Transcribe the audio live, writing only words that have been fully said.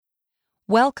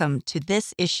Welcome to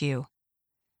This Issue,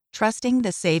 Trusting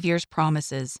the Savior's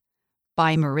Promises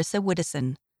by Marissa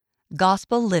Widdison,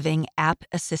 Gospel Living App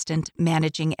Assistant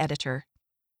Managing Editor.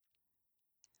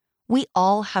 We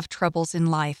all have troubles in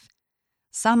life.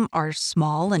 Some are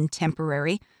small and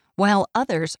temporary, while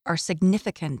others are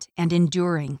significant and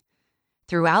enduring.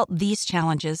 Throughout these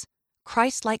challenges,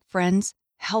 Christ-like friends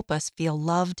help us feel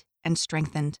loved and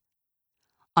strengthened.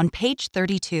 On page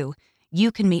 32, you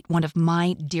can meet one of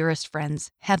my dearest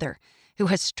friends, Heather, who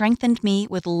has strengthened me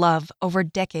with love over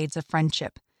decades of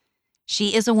friendship.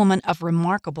 She is a woman of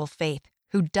remarkable faith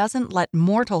who doesn't let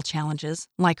mortal challenges,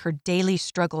 like her daily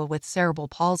struggle with cerebral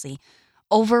palsy,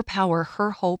 overpower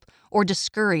her hope or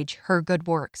discourage her good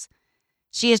works.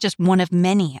 She is just one of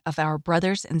many of our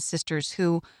brothers and sisters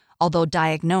who, although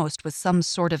diagnosed with some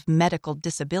sort of medical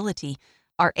disability,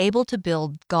 are able to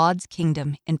build God's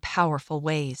kingdom in powerful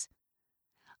ways.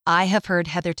 I have heard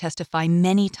Heather testify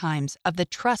many times of the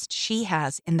trust she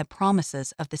has in the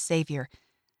promises of the Savior.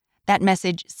 That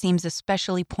message seems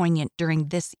especially poignant during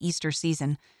this Easter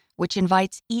season, which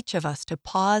invites each of us to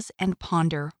pause and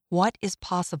ponder what is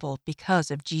possible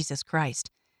because of Jesus Christ.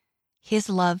 His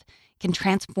love can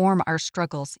transform our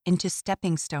struggles into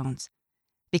stepping stones.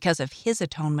 Because of His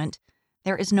atonement,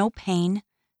 there is no pain,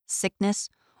 sickness,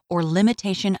 or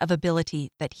limitation of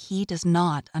ability that He does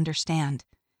not understand.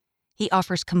 He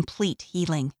offers complete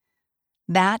healing.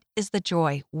 That is the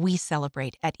joy we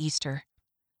celebrate at Easter.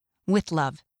 With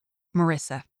love,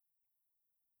 Marissa.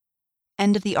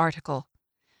 End of the article.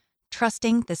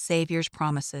 Trusting the Savior's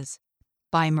Promises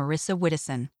by Marissa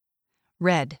Widdison.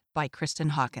 Read by Kristen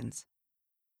Hawkins.